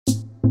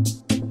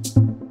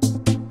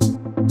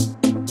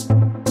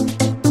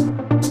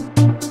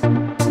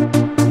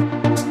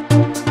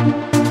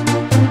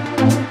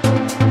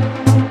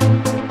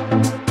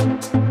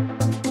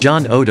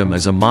John Odom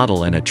is a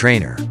model and a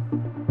trainer.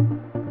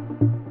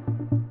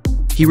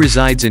 He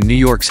resides in New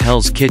York's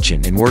Hell's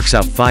Kitchen and works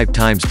out 5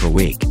 times per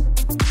week.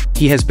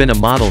 He has been a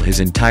model his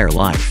entire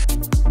life.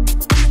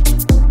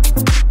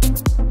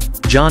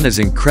 John is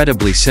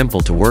incredibly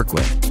simple to work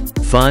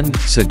with, fun,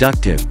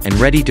 seductive, and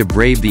ready to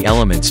brave the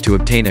elements to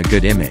obtain a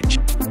good image.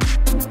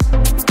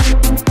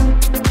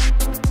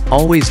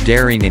 Always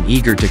daring and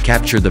eager to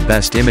capture the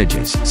best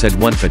images, said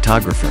one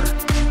photographer.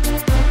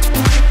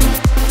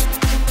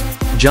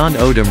 John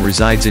Odom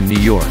resides in New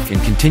York and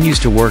continues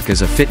to work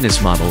as a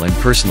fitness model and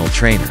personal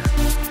trainer.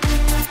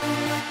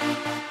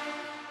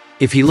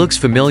 If he looks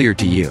familiar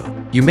to you,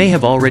 you may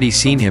have already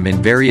seen him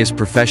in various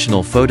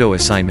professional photo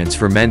assignments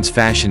for men's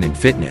fashion and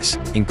fitness,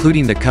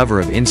 including the cover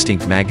of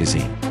Instinct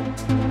magazine.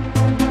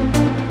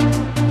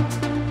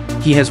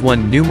 He has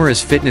won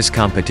numerous fitness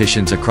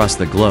competitions across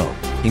the globe,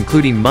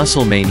 including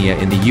Muscle Mania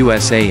in the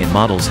USA and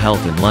Models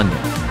Health in London.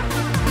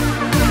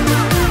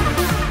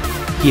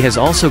 He has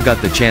also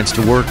got the chance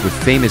to work with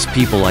famous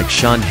people like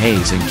Sean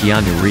Hayes and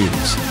Keanu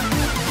Reeves.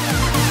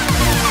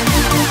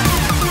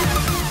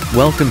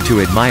 Welcome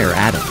to Admire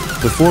Adam.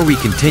 Before we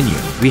continue,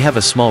 we have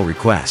a small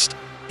request.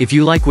 If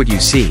you like what you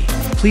see,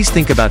 please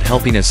think about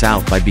helping us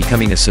out by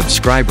becoming a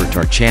subscriber to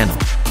our channel.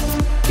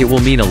 It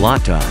will mean a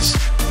lot to us.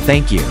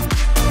 Thank you.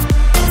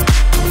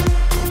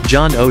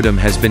 John Odom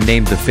has been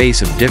named the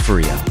face of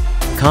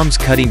Differio.com's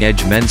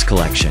cutting-edge men's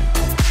collection.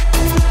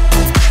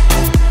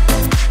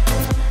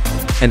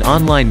 An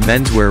online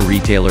menswear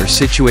retailer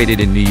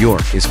situated in New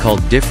York is called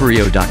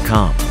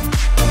Differio.com.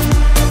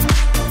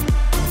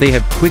 They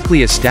have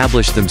quickly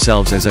established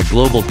themselves as a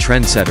global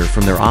trendsetter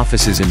from their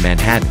offices in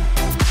Manhattan,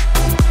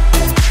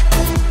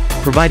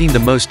 providing the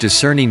most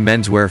discerning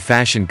menswear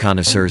fashion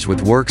connoisseurs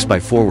with works by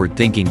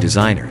forward-thinking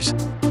designers.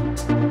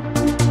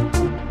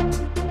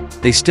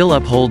 They still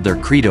uphold their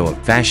credo of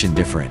fashion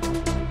different.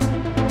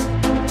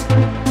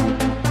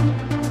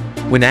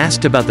 When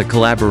asked about the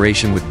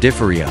collaboration with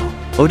Differio,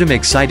 Odom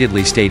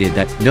excitedly stated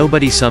that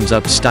nobody sums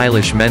up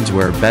stylish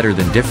menswear better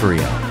than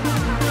Differio.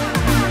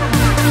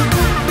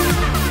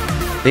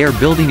 They are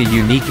building a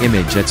unique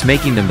image that's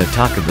making them the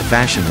talk of the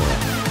fashion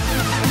world.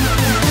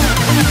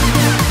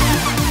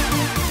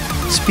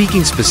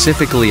 Speaking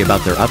specifically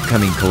about their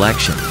upcoming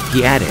collection,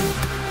 he added,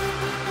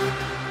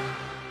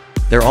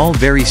 "They're all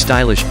very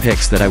stylish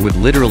picks that I would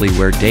literally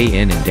wear day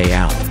in and day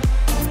out."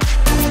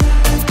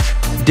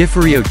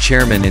 Differio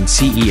chairman and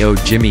CEO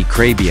Jimmy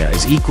Crabia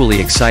is equally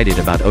excited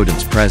about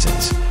Odom's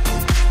presence.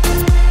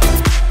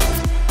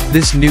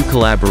 This new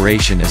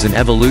collaboration is an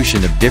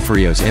evolution of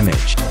Differio's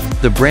image.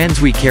 The brands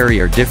we carry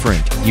are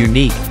different,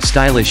 unique,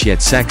 stylish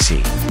yet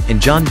sexy,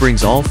 and John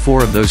brings all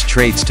 4 of those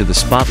traits to the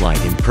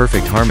spotlight in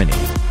perfect harmony.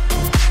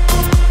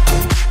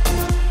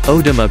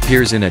 Odom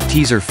appears in a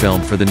teaser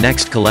film for the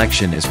next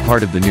collection as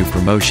part of the new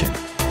promotion.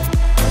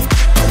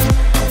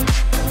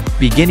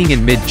 Beginning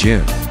in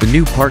mid-June, the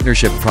new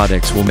partnership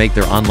products will make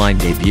their online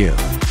debut.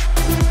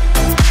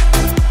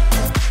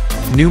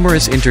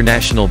 Numerous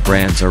international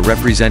brands are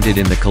represented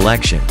in the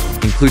collection,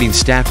 including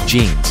Staff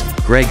Jeans,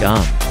 Greg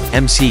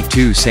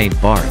MC2 Saint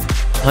Barth,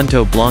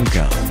 Punto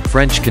Blanco,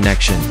 French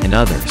Connection, and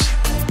others.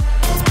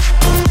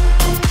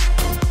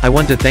 I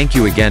want to thank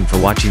you again for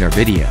watching our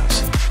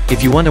videos.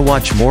 If you want to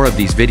watch more of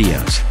these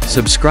videos,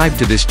 subscribe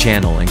to this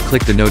channel and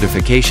click the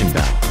notification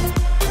bell.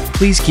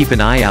 Please keep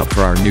an eye out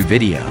for our new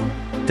video.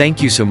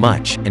 Thank you so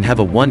much, and have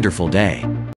a wonderful day.